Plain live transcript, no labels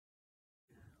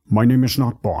My name is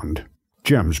not Bond,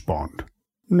 James Bond,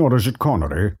 nor is it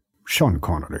Connery, Sean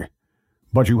Connery.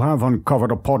 But you have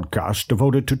uncovered a podcast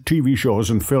devoted to TV shows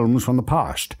and films from the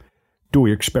past. Do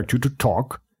we expect you to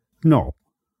talk? No.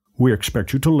 We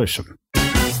expect you to listen.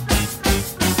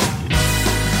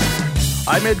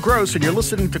 I'm Ed Gross, and you're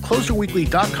listening to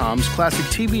CloserWeekly.com's classic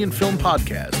TV and film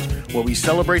podcast, where we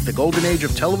celebrate the golden age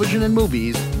of television and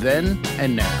movies, then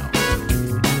and now.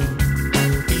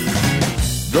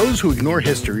 Those who ignore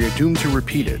history are doomed to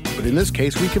repeat it, but in this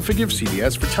case, we can forgive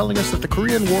CBS for telling us that the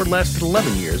Korean War lasted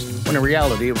 11 years, when in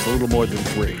reality it was a little more than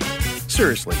 3.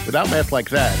 Seriously, without math like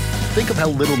that, think of how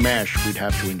little MASH we'd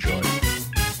have to enjoy.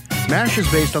 MASH is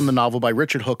based on the novel by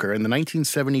Richard Hooker and the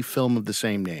 1970 film of the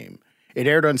same name. It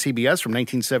aired on CBS from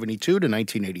 1972 to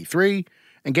 1983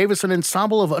 and gave us an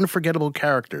ensemble of unforgettable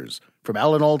characters, from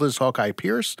Alan Alda's Hawkeye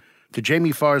Pierce to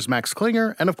Jamie Farr's Max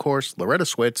Klinger and, of course, Loretta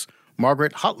Swit's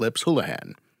Margaret Hot Lips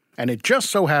Houlihan. And it just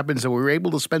so happens that we were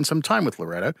able to spend some time with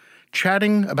Loretta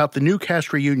chatting about the new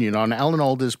cast reunion on Alan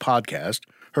Alda's podcast,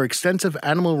 her extensive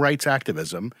animal rights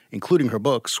activism, including her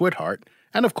book, SwitHeart,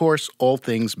 and, of course, all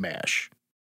things MASH.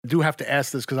 I do have to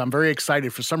ask this because I'm very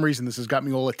excited. For some reason, this has got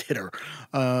me all a titter.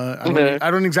 I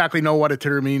don't exactly know what a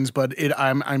titter means, but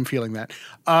I'm feeling that.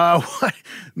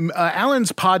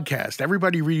 Alan's podcast,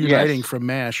 everybody reuniting from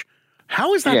MASH.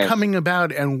 How is that coming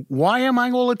about, and why am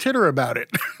I all a titter about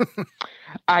it?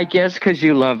 I guess because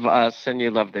you love us and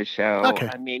you love the show. Okay.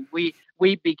 I mean, we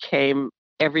became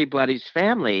everybody's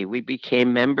family. We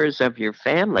became members of your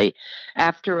family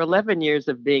after 11 years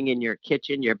of being in your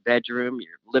kitchen, your bedroom,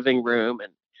 your living room,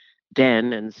 and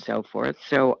den, and so forth.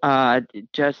 So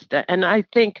and I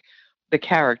think the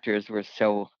characters were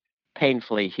so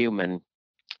painfully human.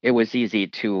 It was easy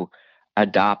to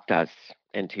adopt us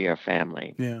into your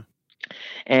family. Yeah.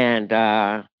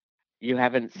 And you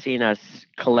haven't seen us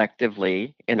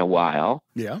collectively in a while.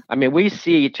 Yeah. I mean, we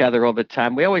see each other all the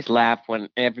time. We always laugh when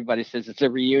everybody says it's a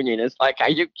reunion. It's like,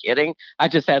 are you kidding? I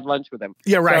just had lunch with them.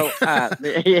 Yeah, right. So,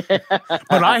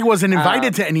 But I wasn't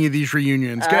invited to any of these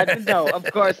reunions. No,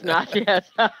 of course not.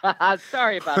 Yes.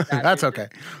 Sorry about that. That's There's okay.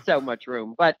 So much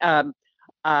room. But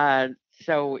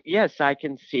so, yes, I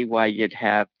can see why you'd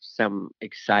have some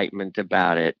excitement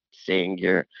about it, seeing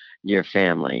your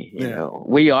family. You know,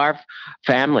 we are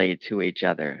family to each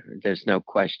other. There's no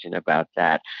question about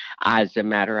that. As a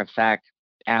matter of fact,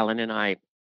 Alan and I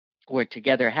were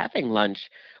together having lunch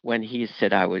when he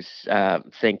said I was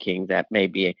thinking that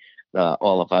maybe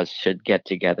all of us should get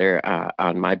together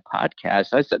on my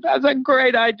podcast. I said, that's a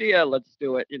great idea. Let's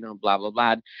do it, blah, blah,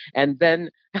 blah. And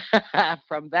then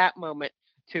from that moment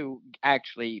to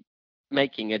actually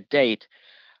making a date,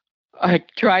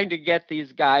 trying to get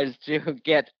these guys to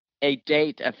get a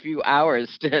date a few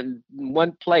hours in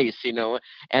one place,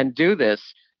 and do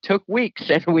this took weeks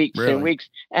and weeks and weeks,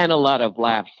 and a lot of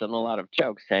laughs and a lot of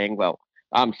jokes saying, well,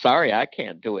 I'm sorry, I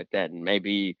can't do it then.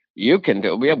 Maybe you can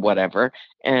do it, whatever.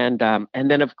 And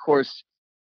then, of course,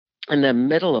 in the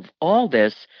middle of all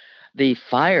this, the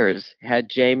fires had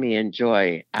Jamie and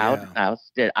Joy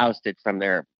ousted from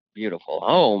their beautiful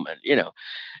home. And,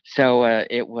 so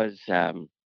it was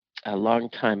a long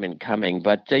time in coming,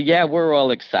 but we're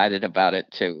all excited about it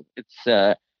too.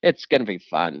 It's going to be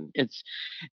fun.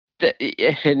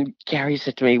 And Gary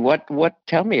said to me, what,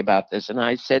 tell me about this. And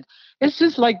I said, it's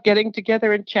just like getting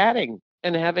together and chatting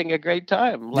and having a great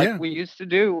time like we used to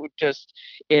do. Just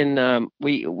in,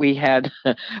 we had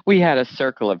a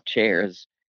circle of chairs,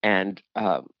 and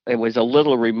it was a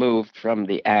little removed from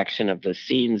the action of the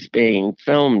scenes being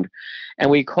filmed, and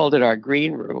we called it our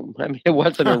green room. I mean, it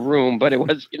wasn't a room, but it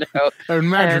was, an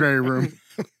imaginary room.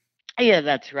 Yeah,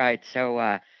 that's right. So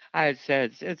I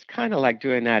said, it's kind of like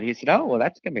doing that. He said, oh, well,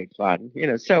 that's going to be fun.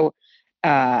 So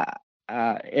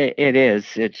it is.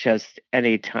 It's just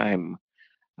anytime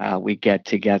we get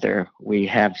together, we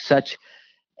have such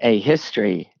a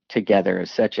history together,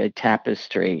 such a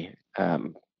tapestry.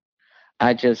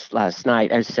 Last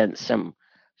night, I sent some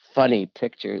funny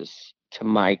pictures to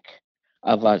Mike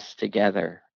of us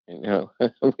together.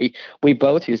 We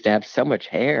both used to have so much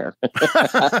hair.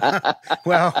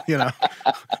 Well,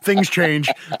 things change.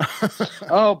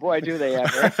 Oh boy, do they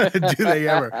ever. Do they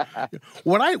ever.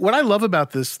 What I love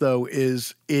about this, though,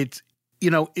 is it's,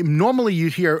 normally you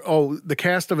hear, the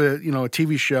cast of a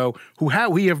TV show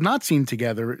we have not seen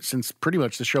together since pretty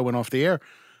much the show went off the air,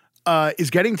 is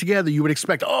getting together. You would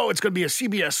expect, it's going to be a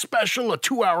CBS special, a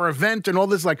 2-hour event, and all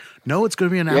this. Like, no, it's going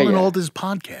to be an Alan Alda's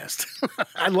podcast.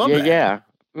 I love that. Yeah.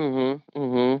 Mm-hmm.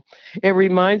 Mm-hmm. It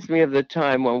reminds me of the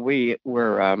time when we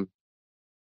were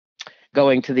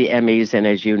going to the Emmys, and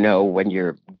as you know, when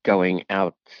you're going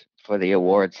out for the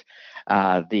awards,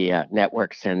 the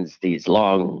network sends these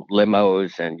long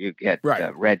limos, and you get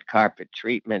Right. red carpet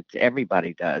treatment.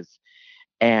 Everybody does.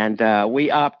 And we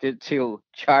opted to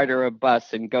charter a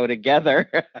bus and go together.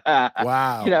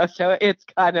 Wow. So it's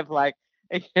kind of like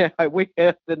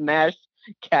the MASH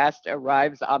cast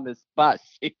arrives on this bus,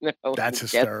 That's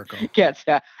and hysterical. gets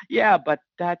yeah, but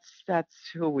that's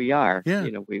who we are. Yeah.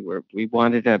 We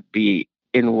wanted to be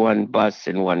in one bus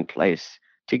in one place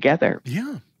together.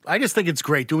 Yeah. I just think it's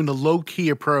great. Doing the low-key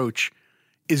approach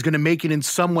is going to make it in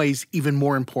some ways even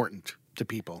more important to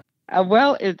people.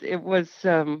 Well, it was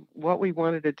what we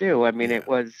wanted to do. I mean, Yeah. it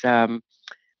was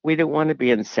we didn't want to be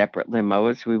in separate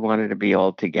limos. We wanted to be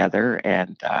all together,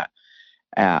 and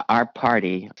our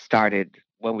party started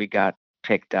when we got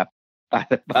picked up by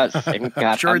the bus and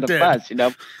got Sure on the did. bus.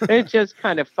 It's just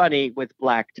kind of funny with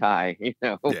black tie.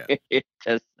 Yeah. It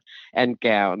just and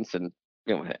gowns and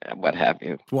what have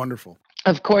you. Wonderful.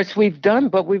 Of course, we've done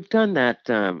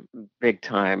that big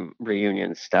time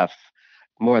reunion stuff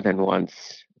more than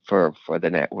once for the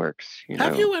networks.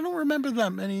 Have you? I don't remember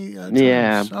that many times.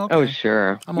 Yeah. Okay. Oh,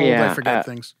 sure. I'm old. Yeah. I forget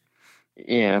things.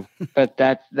 Yeah, but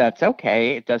that's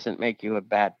okay. It doesn't make you a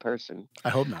bad person. I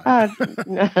hope not. Oh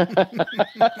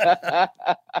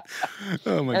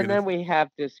my And goodness. then we have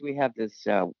this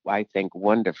I think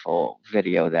wonderful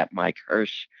video that Mike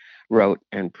Hirsch wrote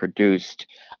and produced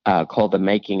called "The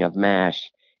Making of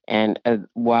MASH." And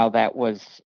while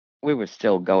we were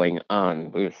still going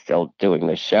on, we were still doing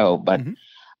the show, but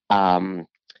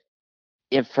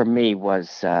it for me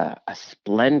was a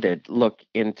splendid look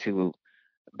into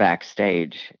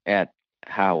backstage at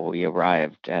how we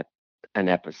arrived at an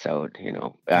episode.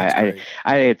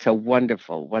 It's a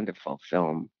wonderful, wonderful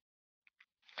film.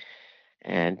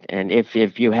 And if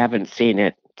you haven't seen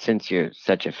it, since you're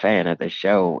such a fan of the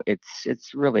show,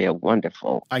 it's really a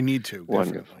wonderful. I need to.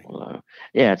 Wonderful.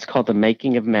 Yeah, it's called "The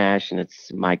Making of MASH," and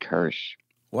it's Mike Hirsch.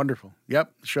 Wonderful.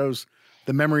 Yep, shows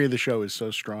the memory of the show is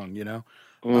so strong.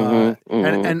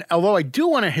 And although I do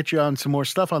want to hit you on some more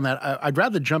stuff on that, I'd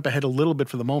rather jump ahead a little bit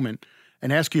for the moment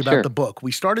and ask you about the book.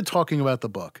 We started talking about the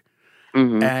book,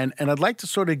 and I'd like to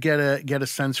sort of get a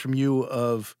sense from you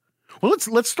of. Well,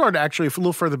 let's start actually a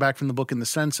little further back from the book in the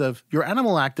sense of your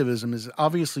animal activism is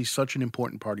obviously such an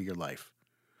important part of your life.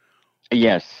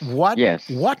 Yes. When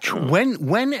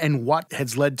and what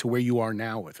has led to where you are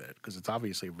now with it? Because it's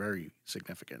obviously very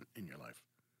significant in your life.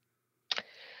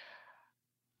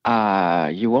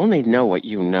 You only know what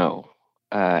you know,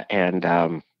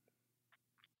 and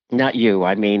not you.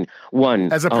 I mean,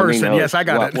 one as a person. Yes, I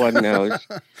got what it. One knows.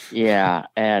 Yeah,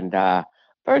 and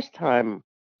first time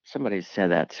somebody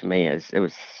said that to me, it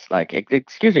was like,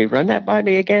 "Excuse me, run that by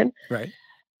me again." Right.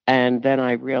 And then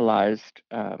I realized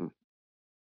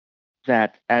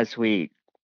that as we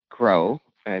grow,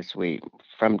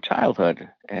 from childhood,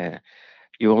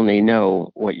 you only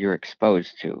know what you're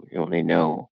exposed to. You only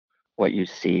know what you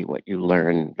see, what you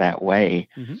learn that way.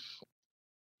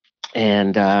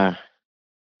 And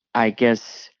I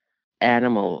guess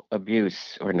animal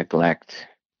abuse or neglect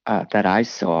that I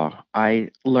saw,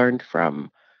 I learned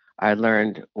from. I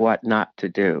learned what not to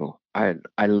do. I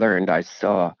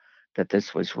saw that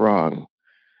this was wrong.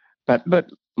 But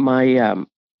my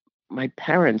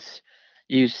parents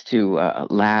used to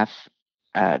laugh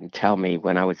and tell me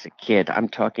when I was a kid. I'm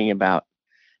talking about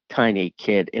tiny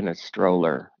kid in a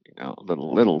stroller,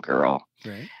 little girl.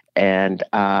 Right. And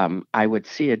I would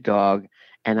see a dog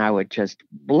and I would just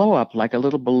blow up like a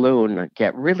little balloon,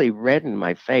 get really red in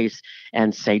my face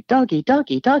and say, "Doggy,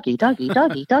 doggy, doggy, doggy,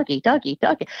 doggy, doggy, doggy,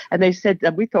 doggy." And they said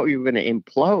that we thought you were going to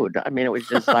implode. I mean, it was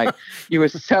just like you were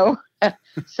so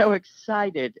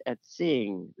excited at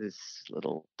seeing this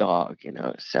little dog,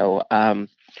 So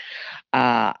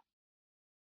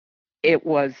it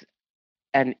was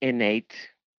an innate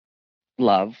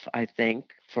love, I think,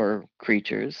 for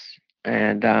creatures.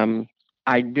 And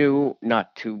I knew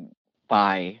not to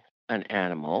buy an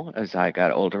animal as I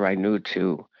got older. I knew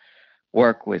to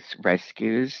work with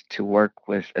rescues, to work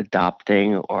with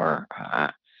adopting or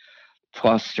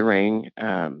fostering,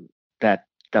 that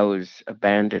those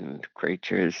abandoned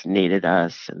creatures needed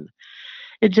us. And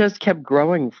it just kept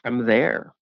growing from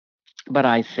there. But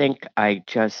I think I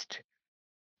just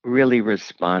really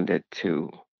responded to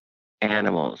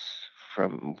animals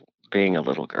from being a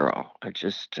little girl.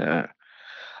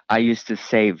 I used to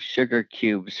save sugar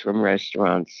cubes from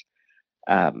restaurants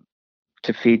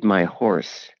to feed my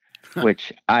horse,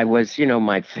 which I was,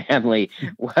 my family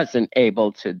wasn't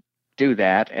able to do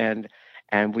that. And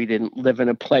we didn't live in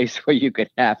a place where you could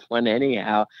have one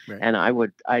anyhow. Right. And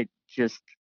I just,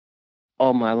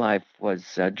 all my life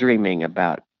was dreaming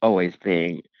about always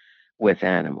being with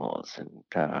animals. And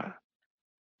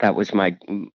that was my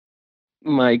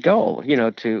goal,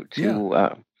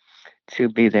 to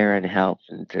be there and help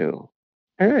and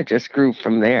it just grew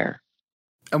from there.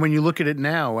 And when you look at it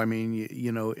now, I mean,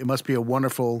 it must be a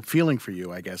wonderful feeling for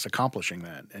you, I guess, accomplishing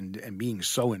that and being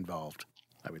so involved,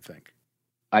 I would think.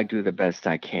 I do the best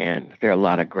I can. There are a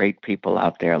lot of great people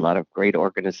out there, a lot of great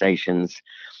organizations.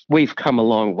 We've come a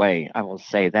long way, I will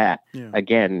say that. Yeah.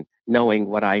 Again, knowing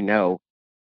what I know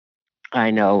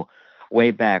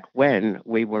way back when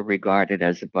we were regarded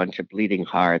as a bunch of bleeding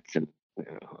hearts and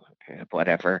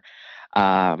whatever.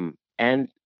 And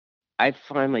I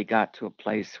finally got to a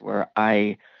place where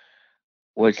I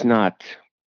was not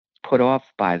put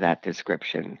off by that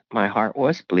description. My heart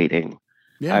was bleeding.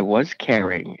 Yeah. I was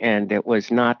caring, and it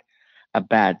was not a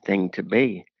bad thing to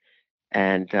be.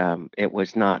 And it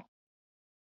was not,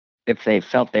 if they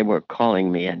felt they were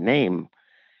calling me a name,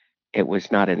 it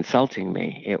was not insulting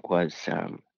me. It was,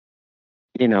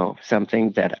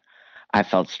 something that I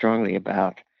felt strongly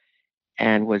about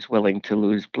and was willing to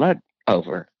lose blood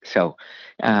over. So,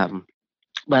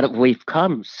 but we've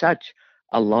come such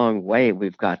a long way.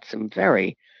 We've got some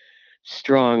very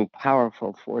strong,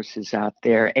 powerful forces out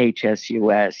there,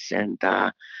 HSUS and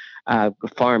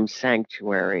Farm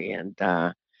Sanctuary and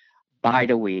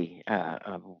Bideawee,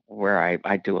 where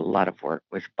I do a lot of work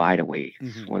with Bideawee.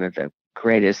 It's one of the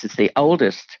greatest. It's the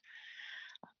oldest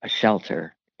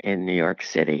shelter in New York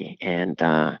City, and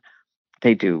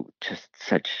they do just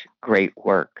such great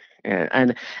work.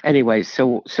 And anyway,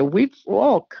 so we've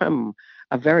all come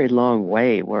a very long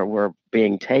way where we're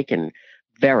being taken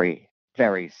very,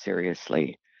 very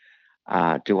seriously.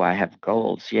 Do I have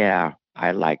goals? Yeah,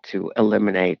 I like to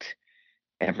eliminate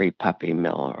every puppy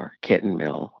mill or kitten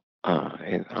mill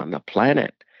on the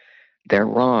planet. They're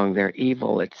wrong. They're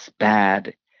evil. It's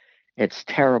bad. It's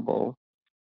terrible.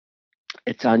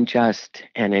 It's unjust,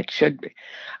 and it should be.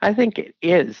 I think it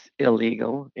is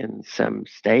illegal in some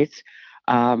states.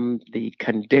 The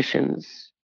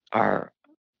conditions are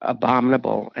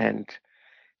abominable and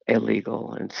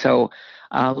illegal, and so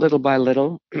little by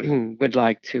little, we'd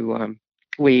like to.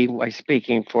 We,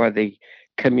 speaking for the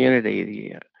community,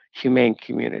 the humane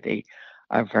community,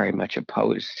 are very much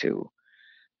opposed to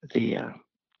the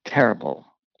terrible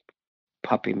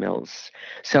puppy mills.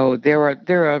 So there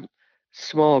are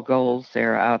small goals that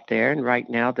are out there, and right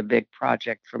now the big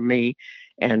project for me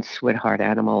and SwitHeart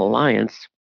Animal Alliance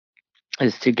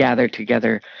is to gather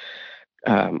together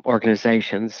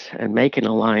organizations and make an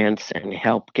alliance and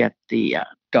help get the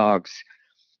dogs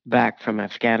back from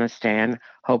Afghanistan.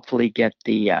 Hopefully, get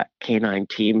the canine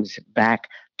teams back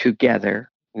together.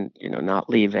 And, not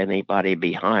leave anybody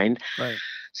behind. Right.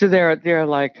 So there are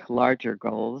like larger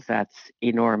goals. That's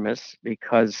enormous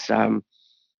because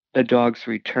the dogs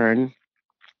return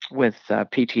with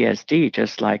PTSD,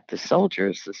 just like the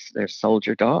soldiers. They're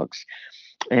soldier dogs,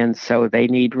 and so they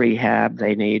need rehab.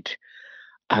 They need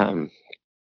um,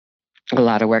 a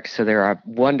lot of work. So there are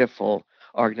wonderful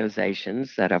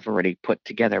organizations that have already put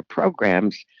together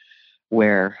programs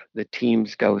where the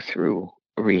teams go through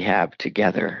rehab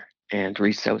together and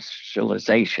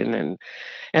resocialization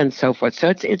and so forth.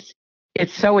 So it's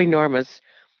so enormous.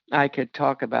 I could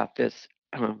talk about this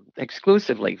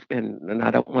exclusively, and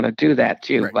I don't want to do that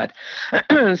too. Right.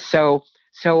 But so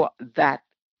that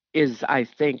is, I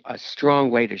think, a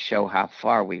strong way to show how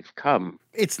far we've come.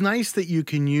 It's nice that you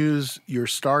can use your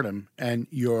stardom and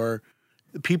the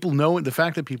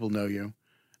fact that people know you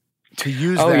to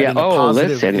use that in a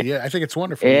positive. Listen. Yeah, I think it's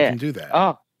wonderful you can do that.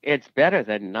 Oh, it's better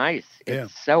than nice.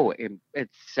 It's so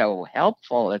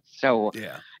helpful. It's so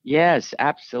yes,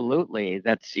 absolutely.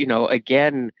 That's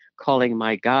again calling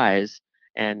my guys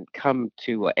and come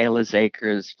to Ayla's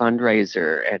Acres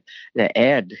fundraiser and the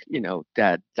Ed.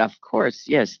 That of course,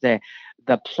 yes, the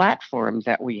platform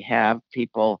that we have.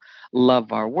 People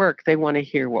love our work. They want to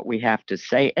hear what we have to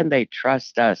say, and they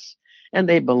trust us, and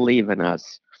they believe in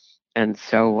us. And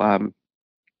so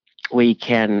we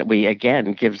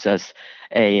again gives us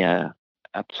a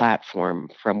platform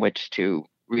from which to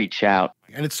reach out.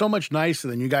 And it's so much nicer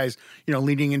than you guys,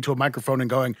 leaning into a microphone and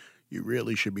going, "You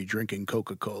really should be drinking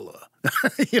Coca-Cola."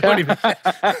 You know what I mean?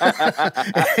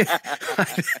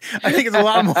 I think it's a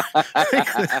lot more. I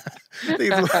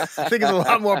think it's a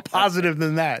lot more positive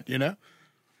than that.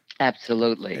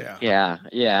 Absolutely. Yeah.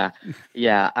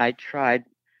 I tried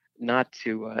not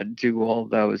to do all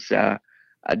those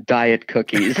diet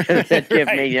cookies that give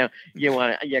me,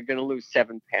 you're going to lose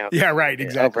 7 pounds. Yeah, right.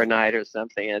 Exactly. Overnight or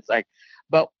something. And it's like,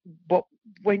 but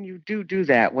when you do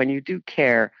that, when you do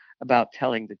care about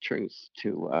telling the truth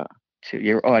to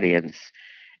your audience,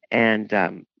 and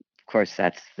of course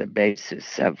that's the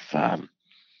basis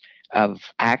of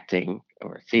acting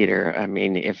or theater. I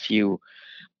mean, if you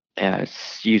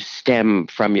stem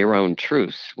from your own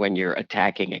truths when you're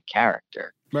attacking a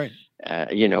character. Right.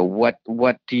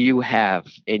 What do you have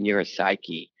in your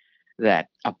psyche that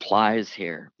applies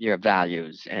here? Your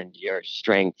values and your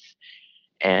strengths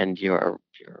and your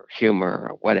humor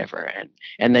or whatever,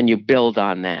 and then you build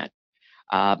on that.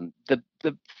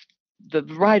 The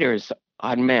writers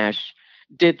on MASH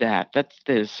did that.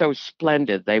 They're so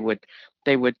splendid. They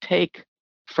would take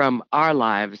from our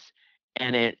lives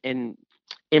and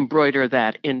embroider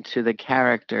that into the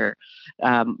character.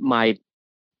 My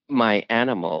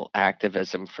animal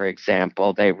activism, for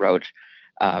example,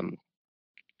 um,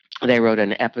 they wrote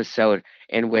an episode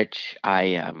in which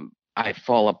I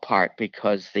fall apart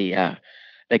because the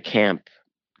camp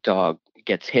dog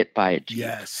gets hit by a jeep,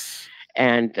 Yes.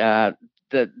 and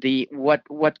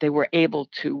what they were able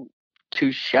to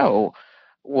show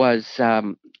was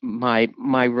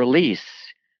my release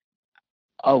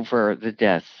over the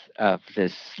death of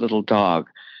this little dog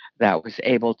that was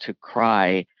able to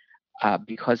cry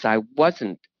because I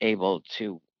wasn't able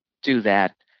to do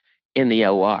that in the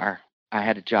OR. I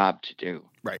had a job to do.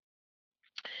 Right.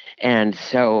 And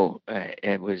so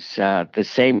it was the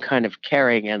same kind of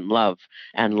caring and love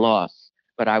and loss,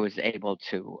 but I was able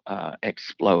to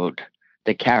explode.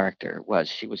 The character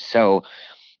she was so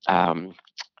um,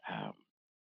 um,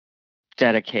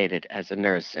 dedicated as a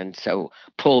nurse and so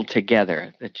pulled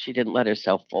together that she didn't let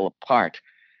herself fall apart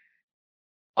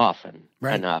often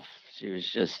Right. enough. She was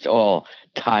just all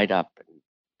tied up,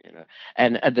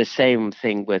 and the same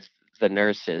thing with the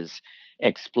nurses,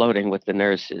 exploding with the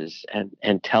nurses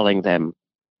and telling them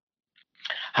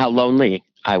how lonely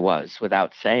I was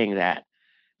without saying that,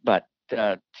 but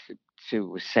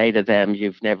to say to them,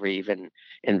 "You've never even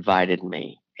invited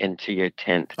me into your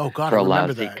tent Oh God, for I a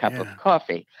remember lousy that. cup of Yeah.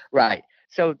 coffee." Right.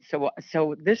 So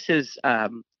this is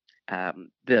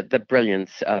the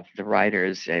brilliance of the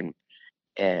writers and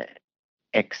uh,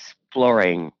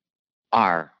 exploring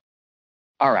our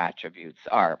our attributes,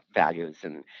 our values,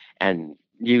 and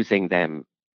using them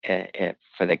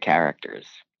for the characters.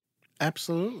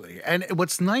 Absolutely. And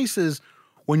what's nice is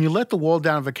when you let the wall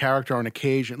down of a character on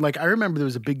occasion, like I remember there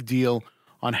was a big deal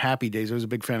on Happy Days. I was a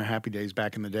big fan of Happy Days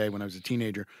back in the day when I was a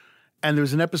teenager. And there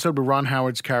was an episode where Ron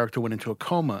Howard's character went into a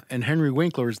coma, and Henry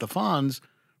Winkler, as the Fonz,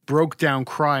 broke down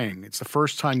crying. It's the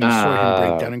first time you saw him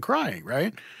break down and crying,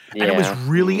 right? And it was Yeah.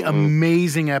 really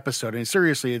amazing episode. And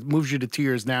seriously, it moves you to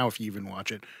tears now if you even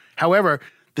watch it. However,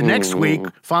 the next week,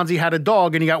 Fonzie had a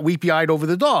dog and he got weepy-eyed over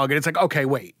the dog. And it's like, okay,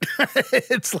 wait.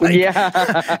 It's like,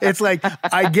 Yeah. it's like,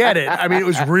 I get it. I mean, it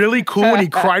was really cool when he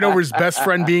cried over his best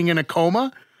friend being in a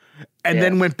coma and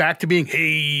then went back to being,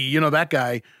 hey, that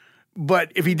guy.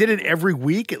 But if he did it every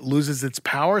week, it loses its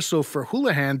power. So for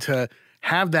Houlihan to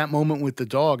have that moment with the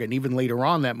dog, and even later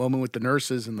on that moment with the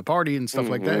nurses and the party and stuff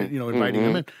like that, inviting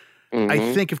them in,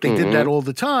 I think if they did that all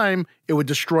the time, it would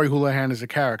destroy Houlihan as a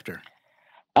character.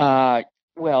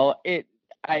 Well,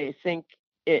 I think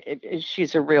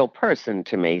she's a real person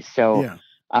to me. So,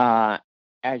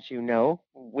 as you know,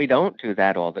 we don't do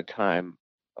that all the time,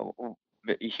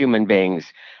 human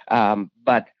beings.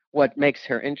 But what makes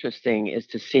her interesting is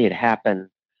to see it happen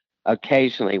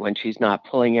occasionally when she's not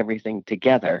pulling everything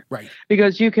together. Right.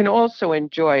 Because you can also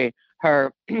enjoy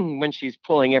her when she's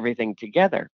pulling everything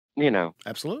together,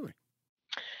 Absolutely.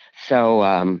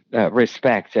 So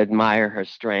respect, admire her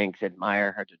strength,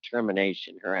 admire her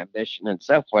determination, her ambition, and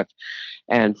so forth.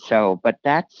 And so, but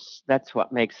that's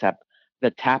what makes up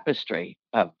the tapestry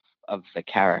of the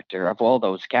character, of all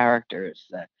those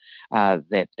characters that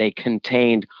they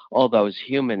contained all those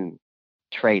human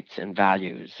traits and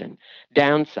values and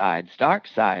downsides, dark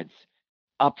sides,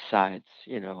 upsides,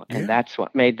 and that's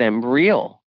what made them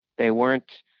real. They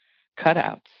weren't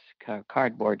cutouts,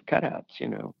 cardboard cutouts.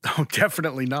 Oh,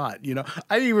 definitely not.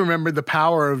 I even remember the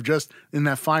power of just in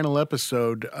that final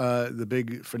episode, the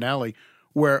big finale,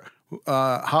 where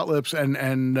Hot Lips and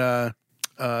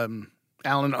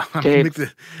Alan,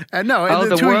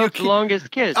 the world's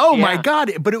longest kiss. Oh my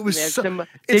God! But it was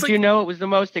did you know it was the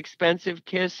most expensive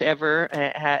kiss ever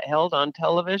held on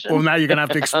television? Well, now you're gonna have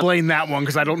to explain that one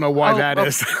because I don't know why that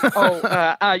is.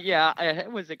 Yeah,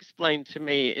 it was explained to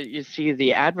me. You see,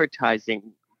 the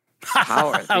advertising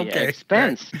power, the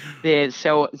expense. Right.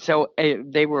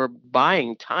 They were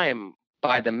buying time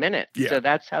by the minute. Yeah. So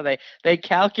that's how they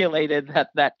calculated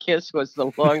that kiss was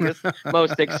the longest,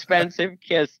 most expensive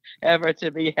kiss ever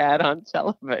to be had on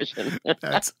television.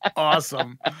 That's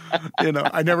awesome.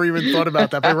 I never even thought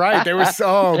about that. But right, they were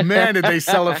man, did they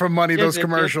sell it for money, Yes, those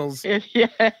commercials.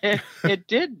 It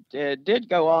did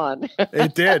go on.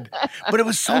 It did. But it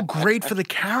was so great for the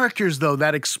characters, though,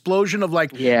 that explosion of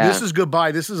like, this is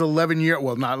goodbye. This is 11 years.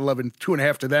 Well, not 11,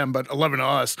 2.5 to them, but 11 to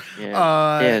us.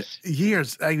 Yes.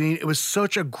 Years. I mean, it was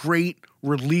such a great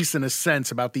release in a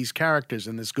sense about these characters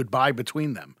and this goodbye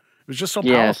between them. It was just so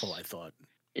powerful, I thought.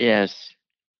 Yes.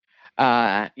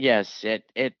 Yes.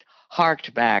 It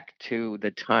harked back to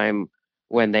the time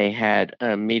when they had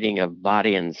a meeting of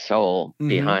body and soul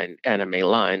behind enemy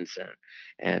lines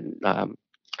and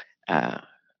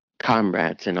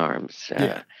comrades in arms.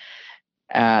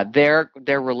 Their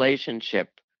relationship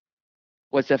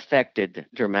was affected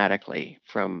dramatically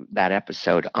from that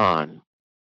episode on.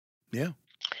 Yeah.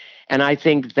 And I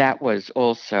think that was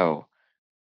also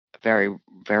very,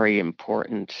 very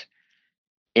important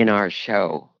in our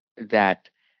show, that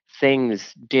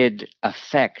things did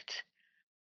affect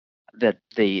the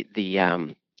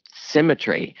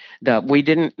symmetry. We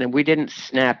didn't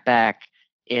snap back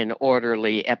in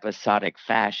orderly episodic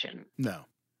fashion. No.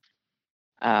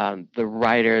 The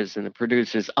writers and the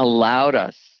producers allowed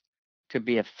us to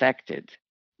be affected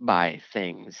by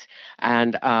things.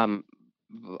 And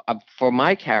for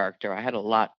my character, I had a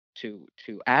lot to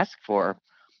ask for,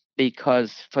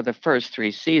 because for the first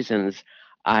 3 seasons,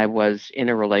 I was in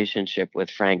a relationship with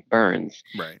Frank Burns.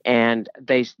 Right. And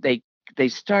they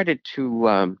started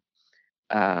to,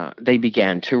 they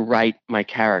began to write my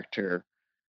character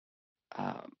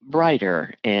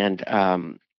brighter, and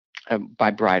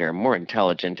by brighter, more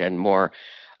intelligent and more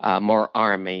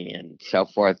army and so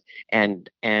forth. And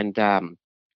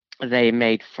they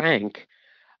made Frank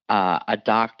a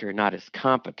doctor not as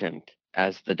competent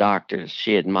as the doctors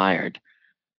she admired,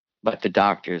 but the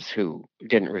doctors who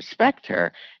didn't respect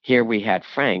her. Here we had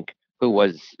Frank, who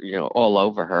was, all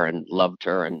over her and loved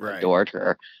her and adored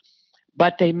her.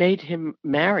 But they made him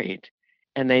married,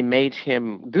 and they made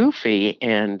him goofy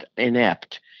and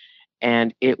inept.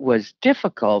 And it was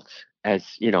difficult,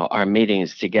 as our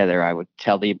meetings together, I would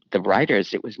tell the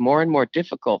writers, it was more and more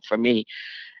difficult for me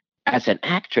as an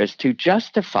actress to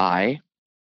justify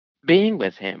being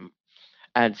with him.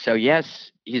 And so,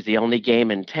 yes, he's the only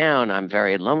game in town. I'm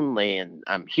very lonely and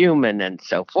I'm human and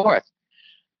so forth.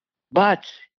 But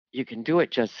you can do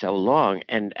it just so long.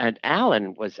 And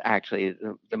Alan was actually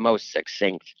the most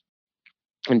succinct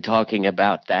in talking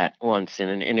about that once in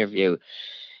an interview.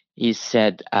 He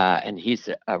said, and he's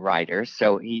a writer,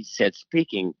 so he said,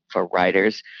 speaking for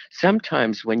writers,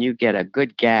 sometimes when you get a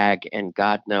good gag, and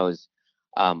God knows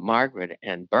Margaret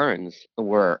and Burns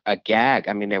were a gag.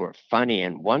 I mean, they were funny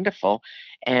and wonderful,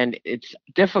 and it's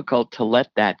difficult to let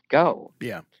that go.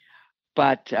 Yeah.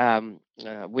 But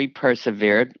we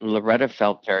persevered. Loretta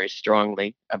felt very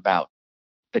strongly about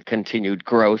the continued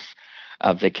growth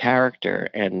of the character,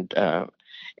 and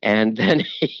then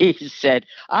he said,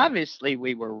 obviously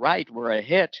we were right. We're a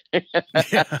hit.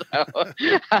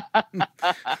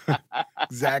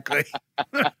 Exactly.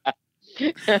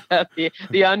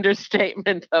 the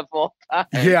understatement of all time.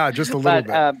 Yeah, just a little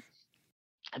bit.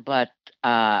 But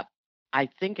I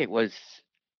think it was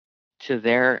to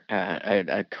their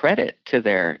a credit to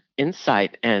their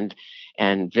insight and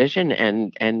vision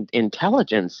and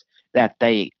intelligence that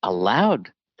they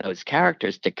allowed those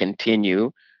characters to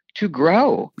continue to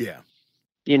grow. Yeah.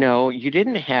 You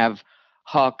didn't have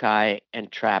Hawkeye and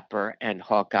Trapper and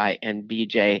Hawkeye and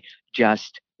BJ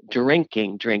just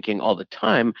drinking all the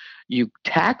time. You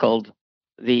tackled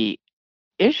the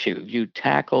issue. You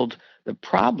tackled the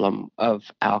problem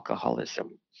of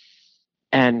alcoholism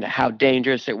and how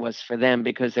dangerous it was for them,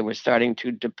 because they were starting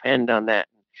to depend on that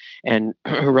and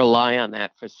rely on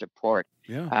that for support.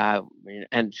 Yeah.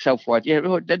 And so forth. There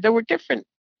were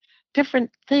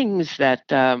different things that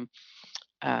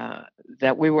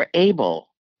that we were able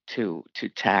to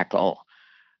tackle,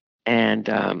 and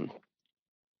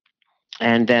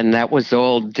then that was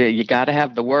all. You got to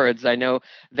have the words. I know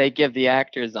they give the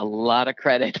actors a lot of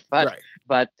credit,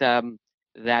 but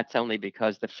that's only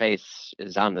because the face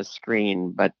is on the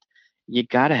screen. But you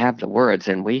got to have the words,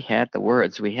 and we had the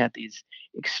words. We had these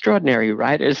extraordinary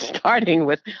writers, starting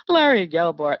with Larry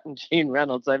Gelbart and Gene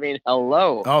Reynolds. I mean,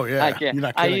 hello. Oh yeah.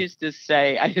 I used to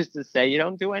say, you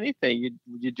don't do anything.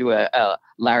 You do a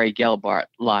Larry Gelbart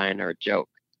line or joke.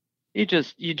 You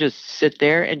just sit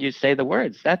there and you say the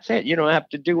words. That's it. You don't have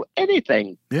to do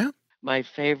anything. Yeah. My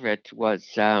favorite was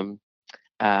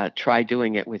try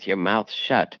doing it with your mouth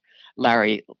shut.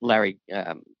 Larry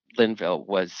Linville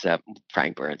was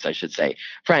Frank Burns, I should say.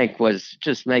 Frank was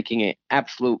just making an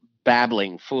absolute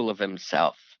babbling fool of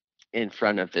himself in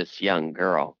front of this young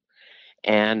girl,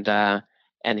 and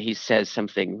he says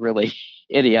something really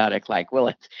idiotic like,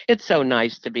 "Well, it's so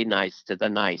nice to be nice to the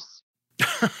nice."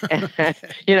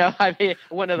 I mean,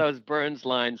 one of those Burns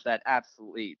lines that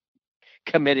absolutely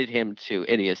committed him to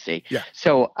idiocy. Yeah.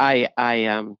 So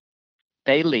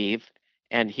they leave,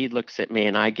 and he looks at me,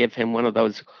 and I give him one of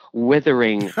those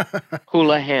withering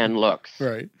Houlihan looks.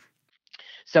 Right.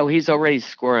 So he's already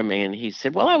squirming, and he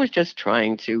said, "Well, I was just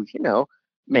trying to,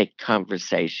 make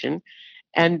conversation."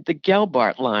 And the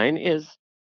Gelbart line is,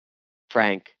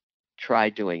 "Frank, try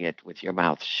doing it with your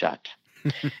mouth shut."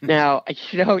 Now,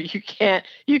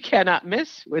 you cannot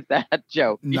miss with that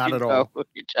joke. Not at all.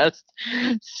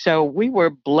 So we were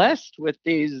blessed with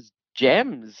these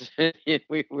gems.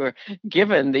 We were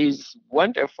given these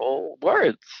wonderful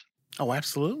words. Oh,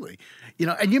 absolutely.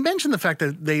 And you mentioned the fact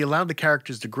that they allowed the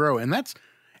characters to grow, and that's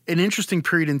an interesting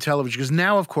period in television, because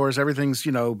now, of course, everything's,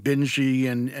 bingey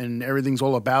and everything's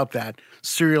all about that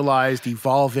serialized,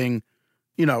 evolving,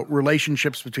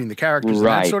 relationships between the characters and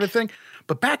that sort of thing.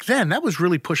 But back then, that was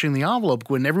really pushing the envelope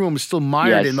when everyone was still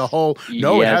mired in the whole,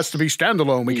 it has to be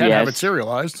standalone. We can't have it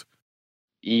serialized.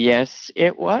 Yes,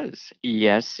 it was.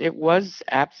 Yes, it was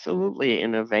absolutely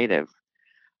innovative.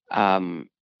 And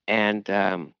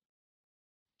thank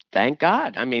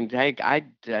God. I mean,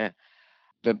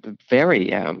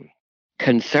 very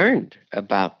concerned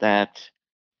about that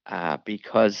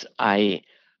because I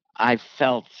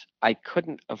felt I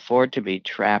couldn't afford to be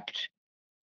trapped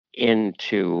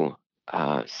into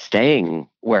staying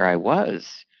where I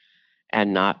was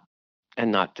and not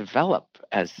develop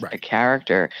as a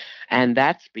character. And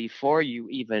that's before you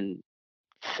even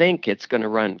think it's going to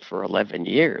run for 11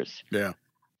 years. Yeah.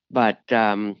 But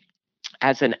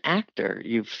as an actor,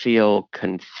 you feel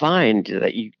confined,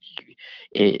 that you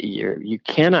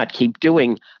cannot keep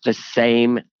doing the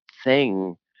same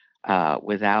thing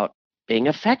without being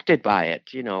affected by it,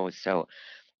 so,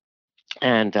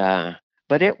 and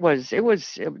but it was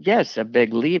yes, a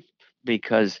big leap,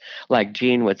 because like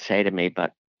Gene would say to me,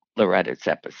 "But Loretta, it's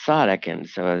episodic." And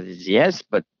so, yes,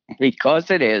 but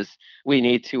because it is, we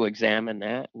need to examine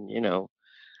that,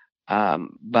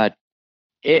 but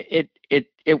it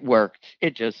worked.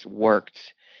 It just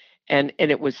worked. And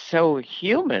it was so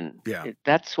human. Yeah.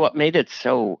 That's what made it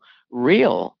so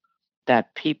real,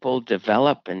 that people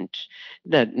develop and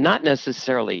that not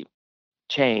necessarily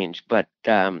change, but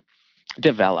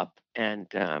develop and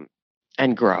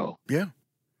grow. Yeah.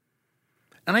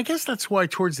 And I guess that's why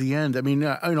towards the end, I mean,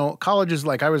 college is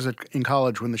like, I was in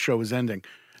college when the show was ending,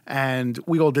 and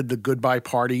we all did the goodbye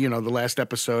party, the last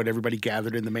episode, everybody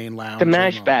gathered in the main lounge. The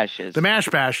mash bashes. The mash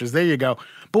bashes, there you go.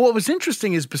 But what was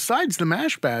interesting is, besides the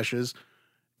mash bashes,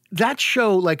 that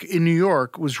show, like in New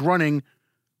York, was running,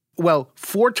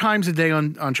 4 times a day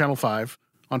on Channel 5,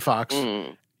 on Fox,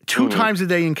 2 times a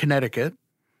day in Connecticut.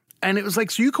 And it was like,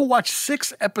 so you could watch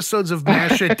 6 episodes of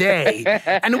MASH a day,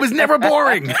 and it was never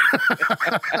boring.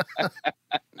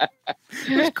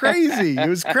 It was crazy. It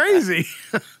was crazy.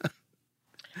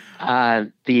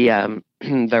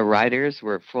 The writers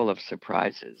were full of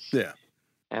surprises. Yeah.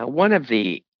 One of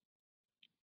the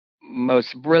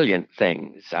most brilliant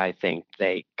things I think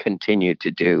they continue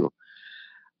to do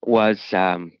was,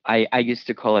 I used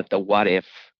to call it the what if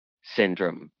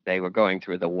syndrome. They were going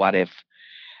through the what if.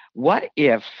 What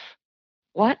if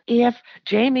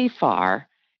Jamie Farr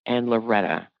and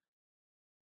Loretta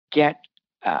get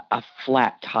a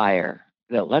flat tire?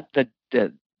 They'll let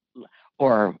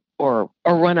or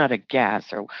run out of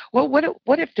gas, or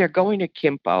what if they're going to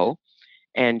Kimpo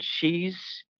and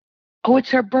it's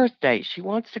her birthday. She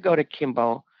wants to go to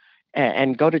Kimpo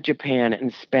and go to Japan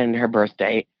and spend her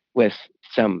birthday with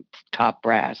some top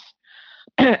brass.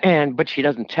 But she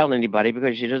doesn't tell anybody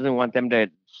because she doesn't want them to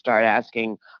start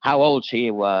asking how old she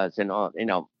was and all,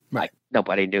 like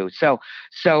nobody knew. So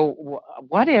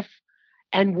what if,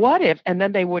 and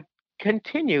then they would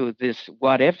continue this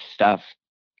what if stuff,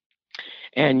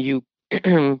 and you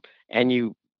and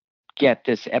you get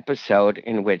this episode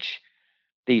in which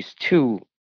these two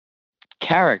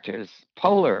characters,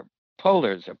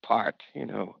 polars apart,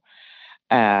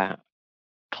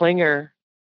 Klinger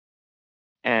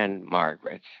and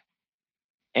Margaret,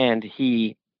 and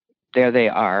there they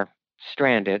are,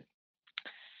 stranded,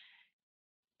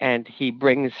 and he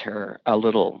brings her a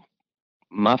little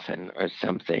muffin or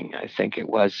something, I think it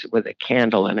was, with a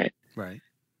candle in it, right,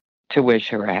 to wish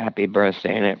her a happy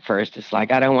birthday. And at first it's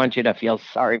like, I don't want you to feel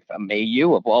sorry for me,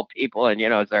 you of all people. And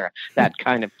there that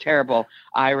kind of terrible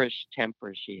Irish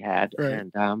temper she had. Right.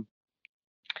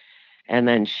 And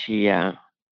then she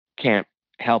can't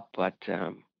help but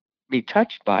be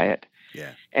touched by it.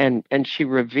 Yeah. And she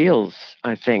reveals,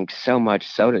 I think, so much.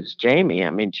 So does Jamie. I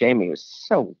mean, Jamie was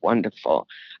so wonderful.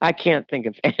 I can't think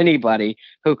of anybody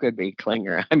who could be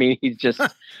Klinger. I mean, he's just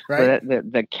Right.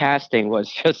 the casting was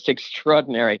just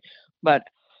extraordinary. But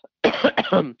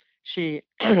she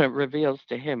reveals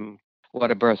to him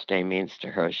what a birthday means to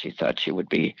her. She thought she would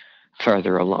be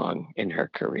further along in her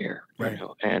career, Right. you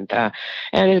know, and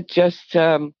it just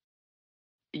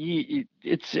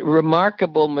it's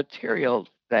remarkable material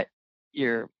that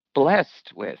you're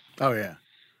blessed with. Oh yeah.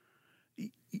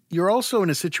 You're also in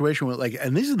a situation where, like,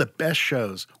 and these are the best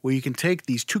shows where you can take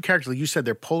these two characters, like you said,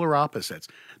 they're polar opposites.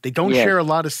 They don't share a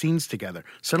lot of scenes together.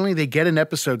 Suddenly they get an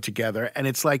episode together, and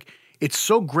it's like, it's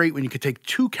so great when you could take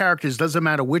two characters, doesn't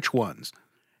matter which ones,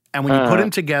 and when you put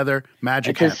them together,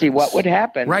 magic happens. To see what would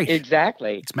happen. Right.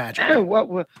 Exactly. It's magic.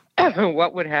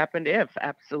 what would happen if?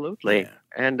 Absolutely. Yeah.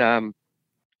 And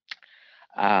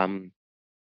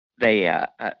they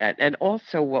and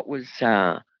also what was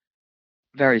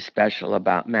very special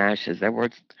about MASH is there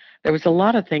was a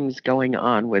lot of things going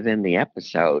on within the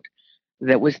episode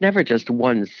that was never just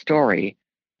one story,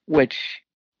 which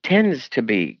tends to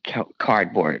be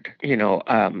cardboard. You know,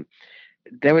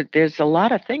 there's a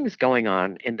lot of things going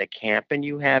on in the camp, and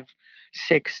you have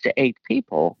 6 to 8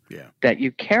 people that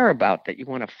you care about, that you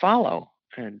want to follow,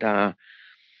 and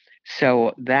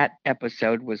so that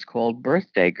episode was called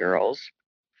Birthday Girls,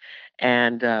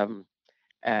 and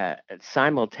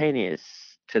simultaneous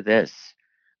to this,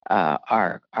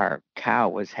 our cow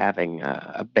was having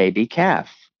a baby calf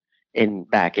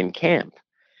back in camp.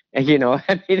 And, you know,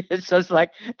 I mean, it's just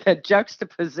like the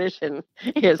juxtaposition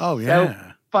is so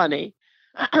funny,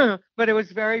 but it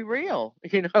was very real.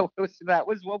 You know, that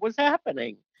was what was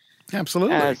happening.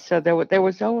 Absolutely. So there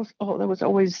was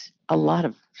always a lot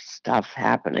of stuff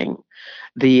happening.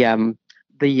 The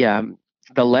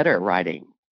letter writing,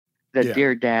 the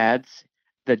dear dads,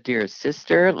 the dear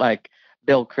sister, like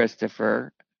Bill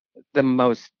Christopher,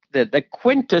 the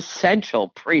quintessential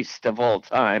priest of all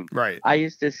time. Right. I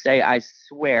used to say, I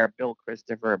swear, Bill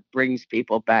Christopher brings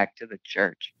people back to the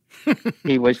church.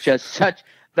 He was just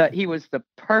he was the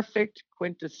perfect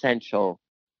quintessential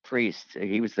priest.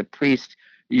 He was the priest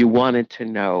you wanted to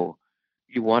know,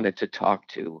 you wanted to talk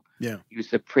to. Yeah. He was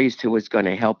the priest who was going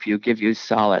to help you, give you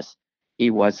solace. He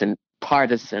wasn't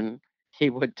partisan. He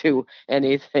would do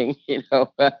anything, you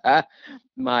know.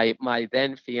 My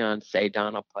then fiance,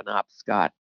 Donald Penobscott,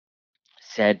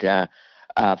 said,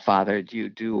 Father, do you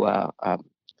do a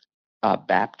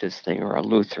Baptist thing or a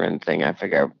Lutheran thing? I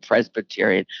forget,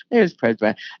 Presbyterian. There's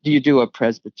Presbyterian. Do you do a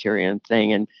Presbyterian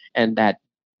thing? And that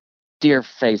dear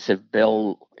face of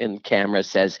Bill in camera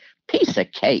says, piece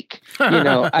of cake. You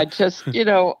know, I just, you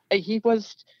know, he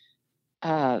was,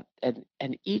 and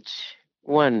each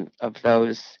one of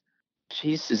those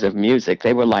pieces of music,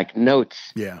 they were like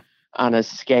notes on a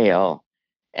scale,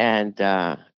 and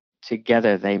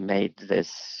together they made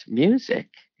this music,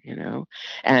 you know,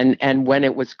 and when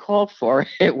it was called for,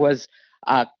 it was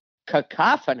a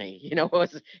cacophony, you know,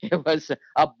 it was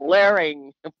a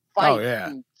blaring fight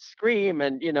and scream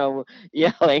and, you know,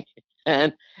 yelling,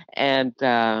 and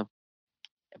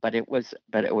but it was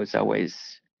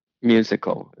always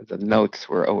musical. The notes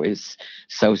were always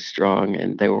so strong,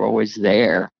 and they were always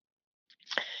there.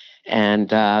 And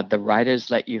the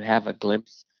writers let you have a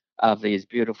glimpse of these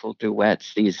beautiful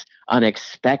duets, these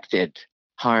unexpected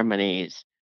harmonies.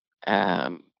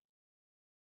 You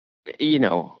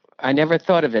know, I never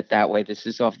thought of it that way. This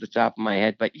is off the top of my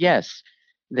head, but yes,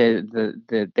 they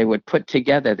would put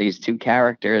together these two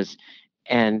characters,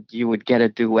 and you would get a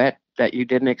duet that you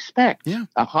didn't expect,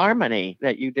 a harmony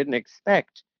that you didn't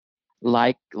expect,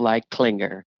 like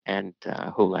Klinger and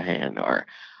Houlihan,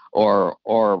 or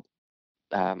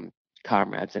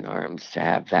Comrades in Arms, to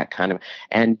have that kind of.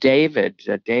 And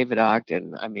David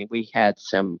Ogden, I mean, we had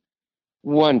some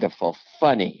wonderful,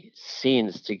 funny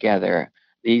scenes together.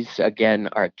 These, again,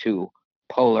 are two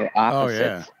polar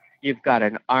opposites. You've got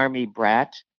an army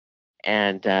brat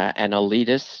and an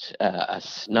elitist, a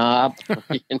snob.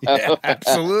 You know? Yeah,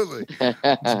 absolutely.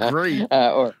 It's great.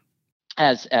 Or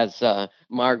as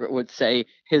Margaret would say,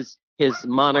 his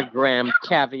monogram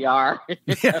caviar.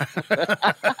 Yeah,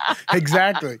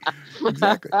 exactly.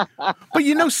 But,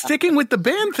 you know, sticking with the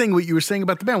band thing, what you were saying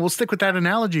about the band, we'll stick with that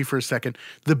analogy for a second.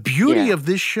 The beauty of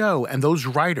this show and those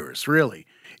writers, really,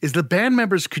 is the band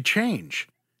members could change,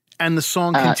 and the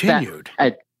song continued.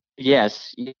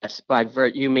 Yes. By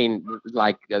you mean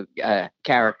like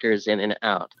characters in and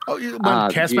out? Oh,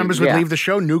 cast members would leave the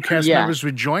show, new cast members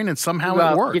would join, and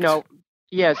somehow it worked. You know,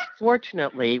 Yes,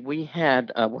 fortunately, we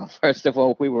had, well, first of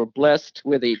all, we were blessed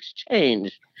with each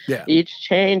change. Yeah. Each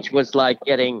change was like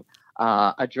getting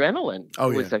adrenaline. Oh,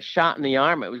 It yeah. was a shot in the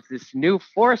arm. It was this new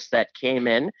force that came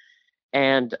in.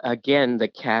 And again, the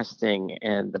casting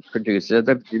and the producer,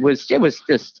 it was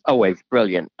just always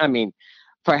brilliant. I mean,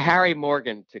 for Harry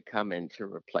Morgan to come in to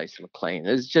replace McLean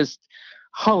is just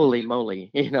holy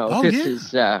moly. Oh,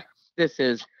 yeah. This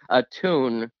is a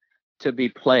tune to be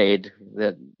played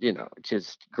that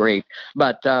just great.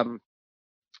 But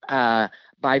uh,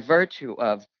 by virtue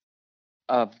of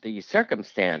the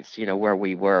circumstance, where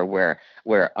we were,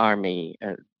 where Army,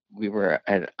 we were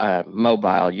a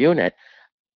mobile unit,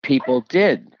 people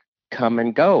did come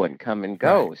and go and come and Right.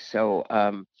 go. So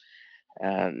um,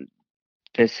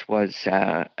 this was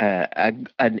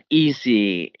an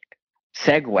easy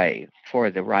segue for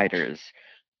the writers.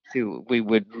 We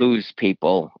would lose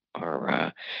people,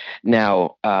 or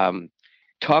now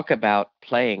talk about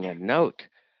playing a note.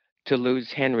 To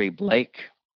lose Henry Blake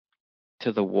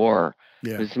to the war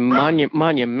Yeah. was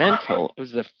monumental. It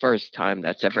was the first time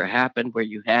that's ever happened where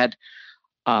you had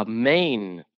a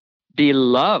main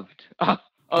beloved, Oh,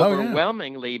 yeah.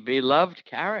 overwhelmingly beloved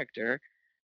character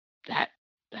that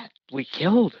we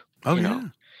killed. Oh, You yeah.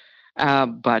 know,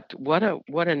 but what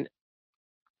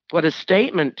a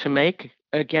statement to make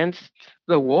against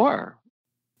the war.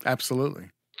 Absolutely.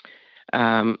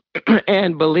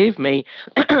 And believe me,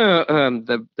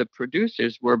 the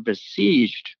producers were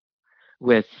besieged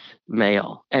with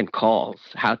mail and calls.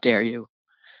 How dare you?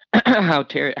 How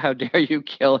dare you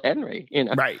kill Henry?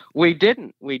 Right. We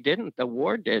didn't. The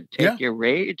war did. Yeah. Take your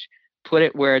rage, put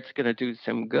it where it's going to do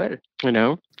some good.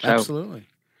 So, Absolutely.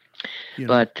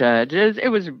 but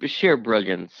it was sheer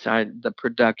brilliance. The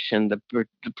production, the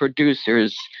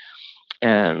producers,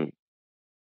 and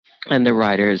the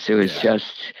writers. It was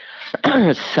just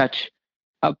such.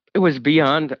 It was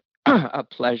beyond a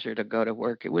pleasure to go to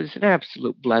work. It was an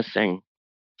absolute blessing.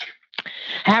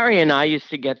 Harry and I used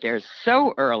to get there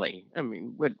so early. I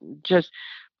mean, just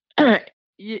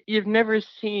you've never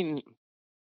seen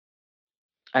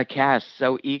a cast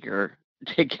so eager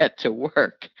to get to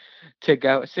work, to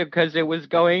go, so because it was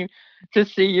going to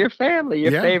see your family,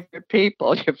 your favorite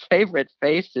people, your favorite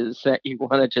faces that you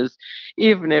want to just,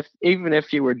 even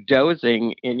if you were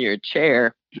dozing in your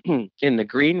chair in the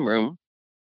green room.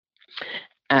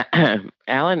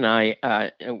 Alan and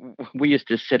I, we used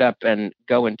to sit up and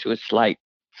go into a slight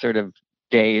sort of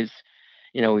daze.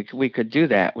 We could do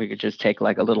that. We could just take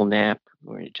like a little nap,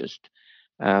 where you just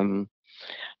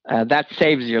that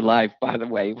saves your life, by the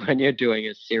way, when you're doing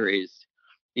a series.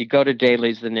 You go to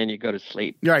dailies and then you go to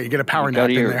sleep. Yeah, you get a power nap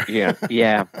in there.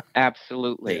 Yeah,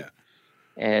 absolutely. Yeah.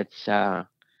 It's I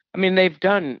mean, they've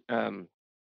done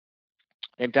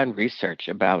research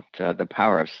about the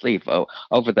power of sleep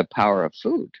over the power of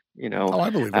food. Oh, I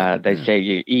believe that. They say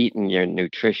you eat and your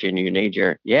nutrition, you need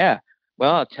your Well,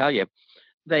 I'll tell you,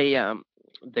 they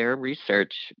their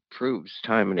research proves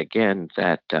time and again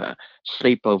that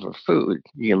sleep over food,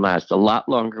 you can last a lot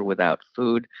longer without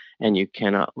food, and you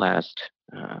cannot last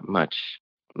much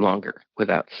longer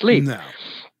without sleep. No,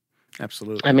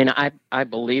 absolutely. I mean, I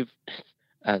believe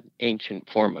an ancient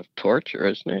form of torture,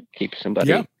 isn't it? Keep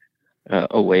somebody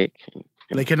awake.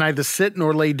 They can either sit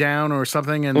or lay down or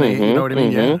something, and they, you know what I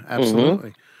mean? Yeah,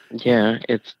 absolutely. Yeah,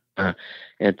 it's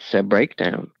a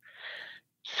breakdown.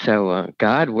 So,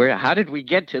 God, how did we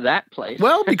get to that place?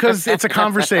 Well, because it's a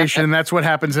conversation, and that's what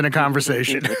happens in a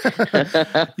conversation. One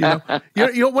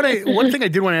thing I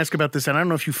did want to ask about this, and I don't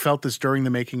know if you felt this during the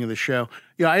making of the show.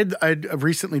 I'd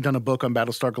recently done a book on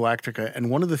Battlestar Galactica, and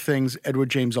one of the things Edward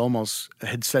James Olmos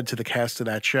had said to the cast of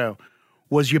that show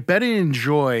was, you better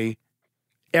enjoy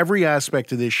every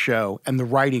aspect of this show and the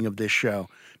writing of this show,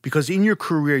 because in your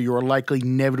career, you are likely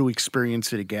never to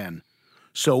experience it again.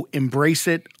 So embrace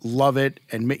it, love it,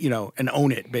 and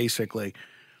own it, basically.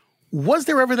 Was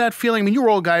there ever that feeling? I mean, you were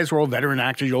all guys, we're all veteran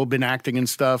actors, you've all been acting and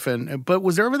stuff, but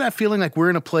was there ever that feeling like we're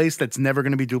in a place that's never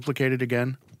going to be duplicated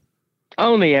again?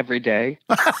 Only every day.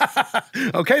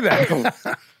 Okay, then.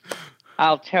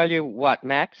 I'll tell you what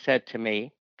Max said to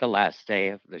me the last day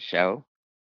of the show.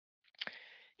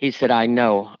 He said, I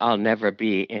know I'll never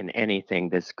be in anything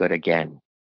this good again.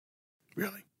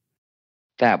 Really?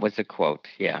 That was a quote,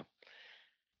 yeah.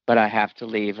 But I have to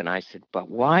leave. And I said, but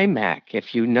why, Mac,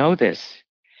 if you know this?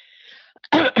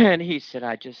 And he said,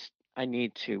 I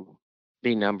need to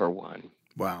be number one.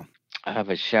 Wow. I have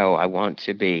a show I want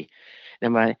to be.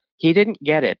 And he didn't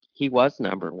get it. He was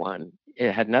number one.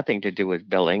 It had nothing to do with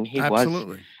billing.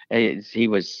 Absolutely. He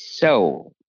was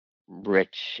so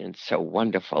rich and so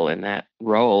wonderful in that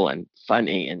role, and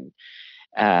funny. And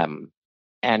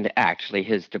and actually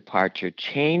his departure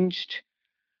changed,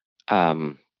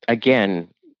 again,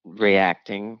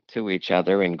 reacting to each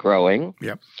other and growing.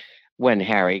 Yep. When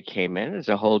Harry came in as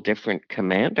a whole different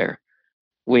commander,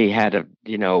 we had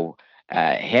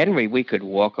Henry, we could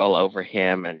walk all over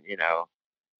him, and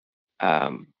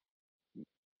um,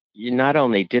 you not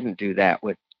only didn't do that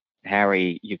with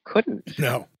Harry, you couldn't.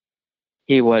 No.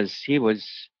 He was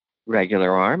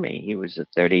regular army. He was a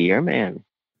 30-year man.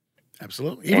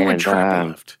 Absolutely. Even when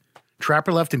And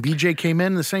Trapper left and BJ came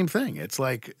in, the same thing. It's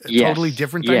like a yes, totally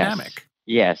different yes, dynamic.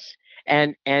 Yes.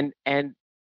 And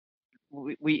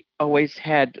we always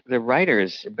had the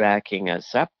writers backing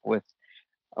us up with,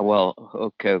 well,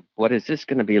 okay, what is this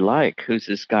going to be like? Who's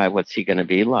this guy? What's he going to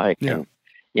be like? Yeah.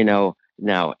 And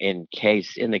now in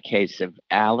the case of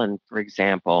Alan, for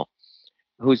example,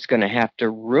 who's going to have to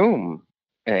room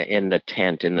in the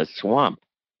tent in the swamp?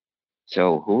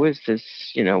 So who is this?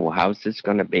 How's this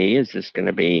going to be? Is this going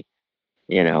to be,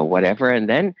 whatever? And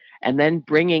then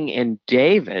bringing in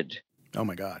David. Oh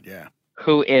my God, yeah.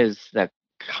 Who is the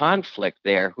conflict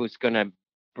there? Who's going to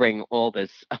bring all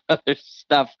this other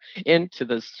stuff into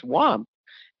the swamp?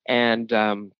 And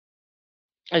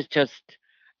it's just,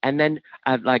 and then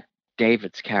like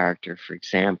David's character, for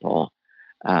example,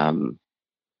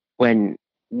 when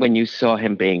you saw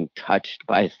him being touched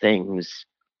by things,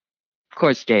 of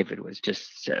course, David was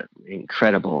just an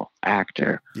incredible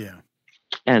actor, yeah,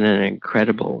 and an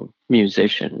incredible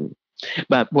musician.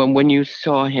 But when you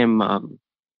saw him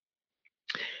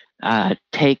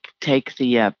take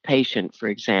the patient, for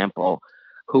example,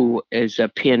 who is a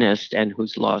pianist and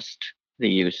who's lost the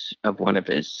use of one of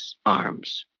his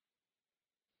arms,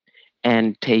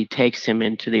 and he takes him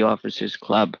into the officers'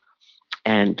 club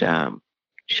and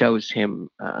shows him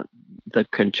the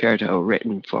concerto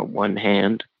written for one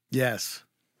hand. Yes.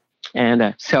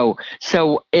 And so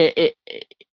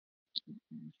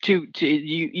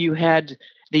you had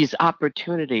these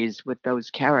opportunities with those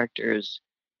characters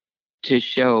to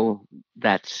show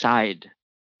that side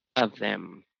of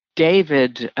them.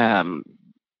 David,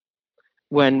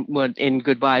 when in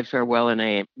Goodbye, Farewell, and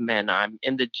Amen, I'm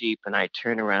in the Jeep and I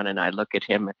turn around and I look at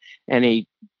him and he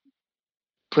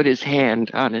put his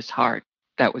hand on his heart.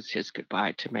 That was his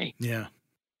goodbye to me. Yeah.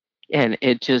 And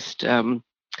it just,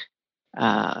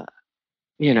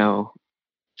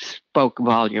 spoke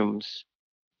volumes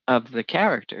of the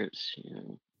characters.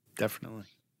 Definitely.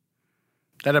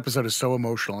 That episode is so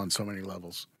emotional on so many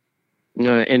levels.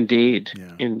 No, indeed,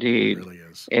 Yeah, indeed. It really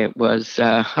is. It was,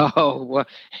 a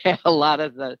lot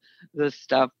of the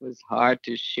stuff was hard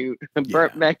to shoot. Yeah.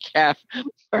 Burt Metcalf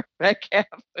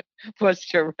was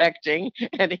directing,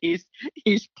 and he's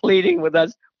pleading with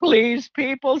us, please,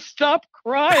 people, stop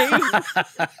crying.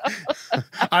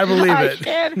 I believe it. I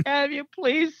can't have you.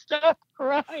 Please stop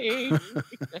crying.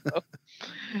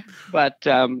 But,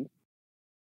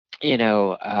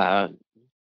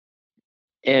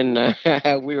 and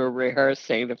we were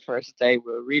rehearsing the first day.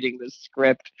 We were reading the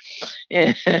script,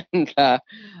 and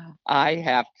I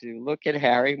have to look at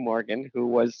Harry Morgan, who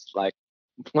was like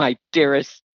my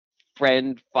dearest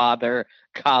friend, father,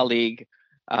 colleague,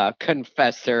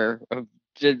 confessor.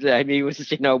 He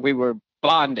was, we were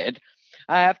bonded.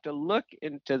 I have to look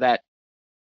into that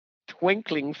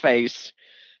twinkling face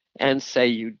and say,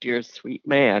 "You dear sweet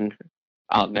man,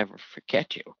 I'll never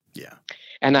forget you." Yeah.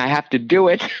 And I have to do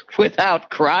it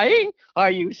without crying? Are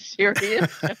you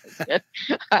serious?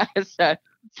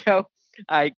 So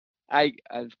I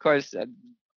of course,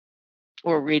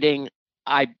 we're reading.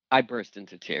 I burst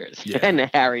into tears, yeah. And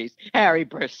Harry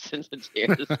bursts into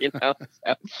tears.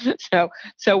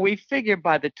 So we figure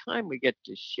by the time we get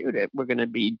to shoot it, we're going to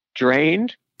be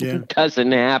drained. Yeah. It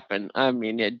doesn't happen. I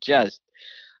mean, it just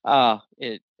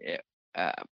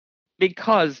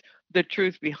because the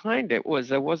truth behind it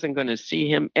was I wasn't going to see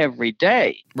him every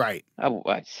day. Right.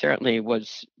 I certainly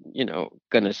was,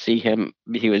 going to see him.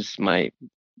 He was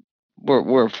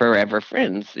we're forever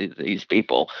friends, these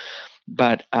people.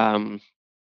 But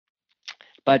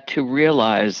to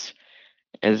realize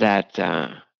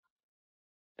that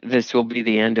this will be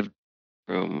the end of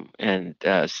Room and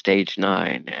Stage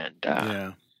 9,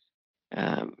 and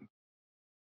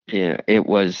it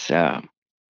was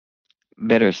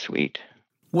bittersweet.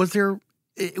 Was there,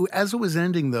 as it was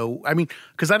ending though, I mean,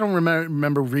 because I don't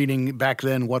remember reading back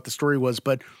then what the story was,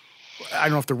 but I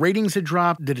don't know if the ratings had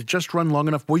dropped. Did it just run long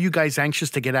enough? Were you guys anxious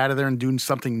to get out of there and do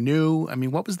something new? I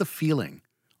mean, what was the feeling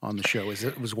on the show as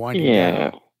it was winding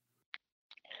down?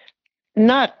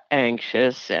 Not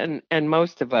anxious, and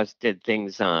most of us did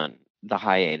things on the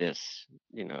hiatus,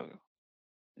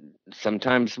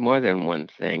 sometimes more than one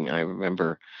thing. I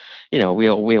remember,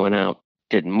 we went out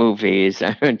did movies.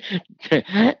 I mean,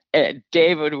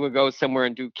 David would go somewhere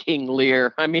and do King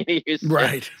Lear. I mean, he used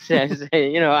Right. to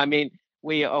say, I mean,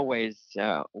 we always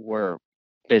were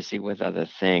busy with other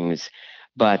things,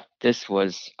 but this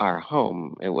was our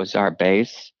home. It was our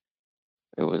base.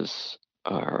 It was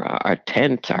our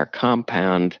tent, our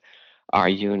compound, our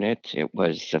unit. It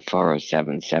was the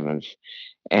 407 7th,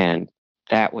 and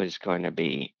that was going to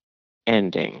be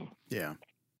ending. Yeah.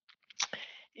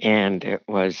 And it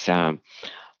was,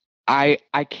 I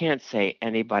can't say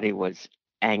anybody was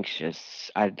anxious.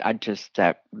 I just,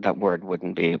 that word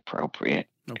wouldn't be appropriate.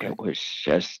 Okay. It was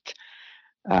just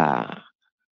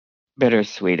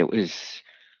bittersweet. It was,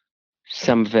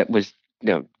 some of it was,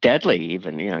 deadly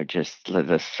even, just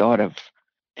the thought of,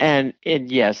 and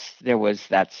yes, there was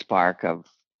that spark of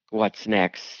what's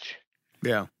next.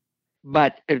 Yeah.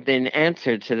 But in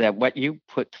answer to that, what you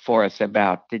put forth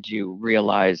about, did you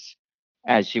realize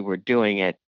as you were doing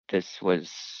it, this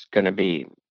was going to be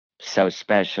so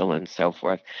special and so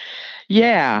forth?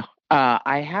 Yeah,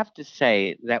 I have to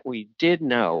say that we did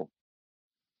know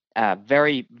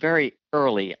very, very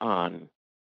early on.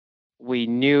 We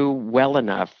knew well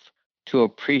enough to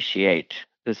appreciate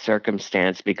the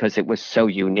circumstance because it was so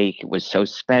unique, it was so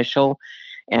special,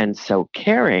 and so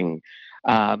caring.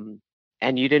 And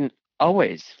you didn't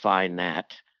always find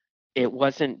that. It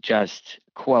wasn't just,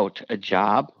 quote, a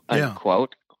job,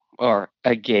 unquote, or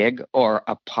a gig or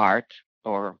a part,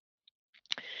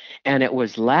 and it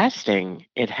was lasting.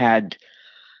 It had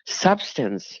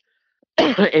substance.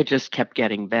 It just kept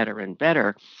getting better and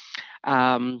better.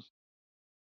 I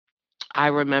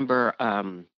remember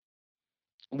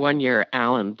one year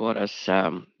Alan bought us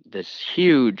this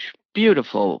huge,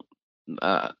 beautiful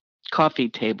coffee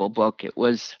table book. It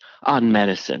was on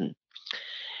medicine.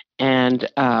 And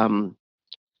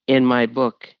in my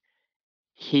book,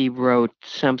 he wrote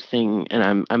something,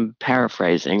 and I'm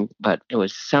paraphrasing, but it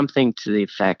was something to the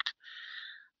effect,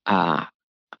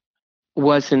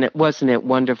 wasn't it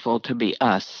wonderful to be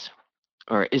us?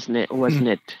 Or wasn't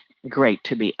it great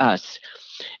to be us?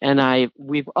 And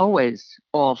we've always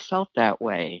all felt that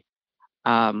way.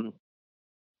 I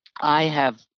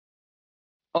have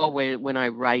always, when I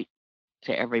write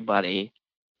to everybody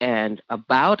and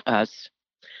about us,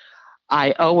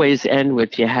 I always end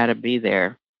with, you had to be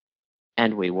there,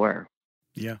 and we were.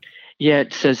 Yeah.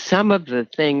 Yet, so some of the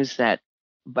things that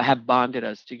have bonded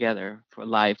us together for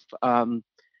life,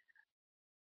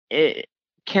 it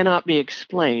cannot be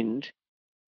explained.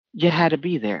 You had to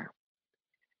be there.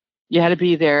 You had to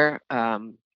be there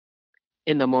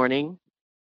in the morning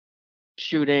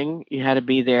shooting. You had to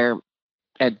be there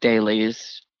at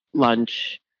dailies,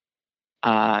 lunch.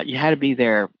 You had to be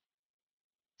there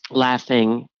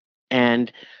laughing,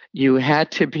 and you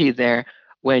had to be there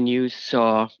when you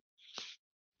saw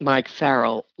Mike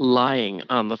Farrell lying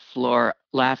on the floor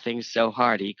laughing so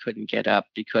hard he couldn't get up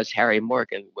because Harry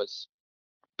Morgan was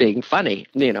being funny.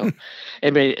 I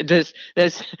mean, this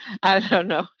I don't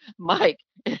know, Mike,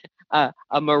 a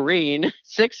Marine,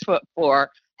 6'4",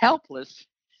 helpless,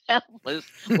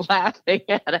 laughing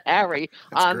at Harry.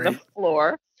 That's on great. The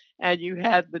floor, and you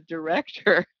had the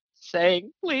director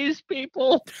saying, "Please,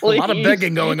 people, please." A lot of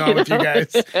begging going on with you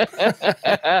guys.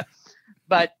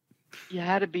 But you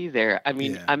had to be there. I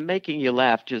mean, I'm making you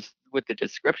laugh just with the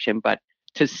description, but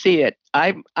to see it,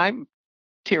 I'm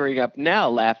tearing up now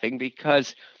laughing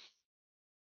because,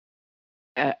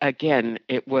 again,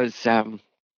 it was an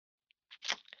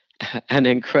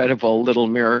incredible little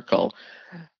miracle.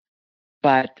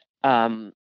 But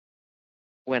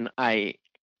when I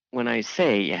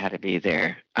say you had to be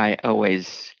there, I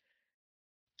always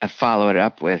follow it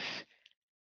up with,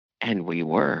 and we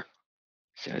were.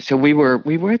 So we were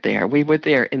there. We were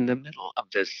there in the middle of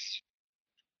this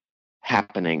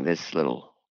happening, this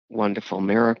little wonderful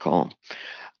miracle.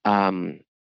 No,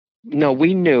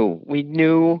 we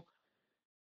knew,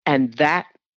 and that,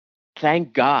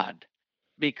 thank God,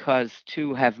 because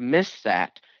to have missed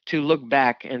that, to look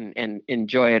back and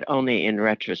enjoy it only in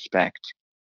retrospect,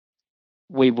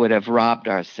 we would have robbed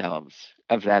ourselves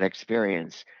of that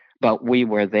experience. But we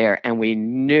were there, and we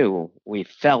knew, we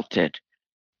felt it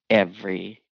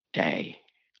every day,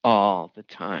 all the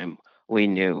time. We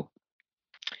knew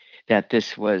that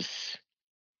this was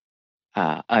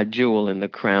a jewel in the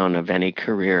crown of any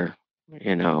career.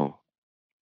 It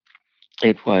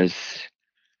was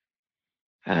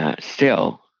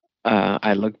still,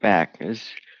 I look back, as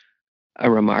a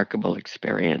remarkable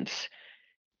experience,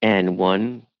 and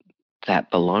one that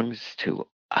belongs to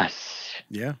us.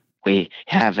 Yeah. We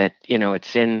have it,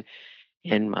 it's in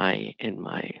my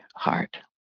heart.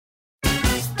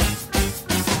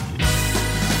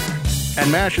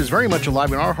 And MASH is very much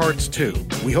alive in our hearts, too.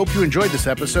 We hope you enjoyed this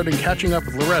episode and catching up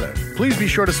with Loretta. Please be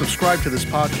sure to subscribe to this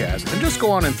podcast and just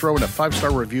go on and throw in a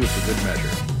 5-star review for good measure.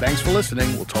 Thanks for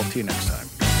listening. We'll talk to you next time.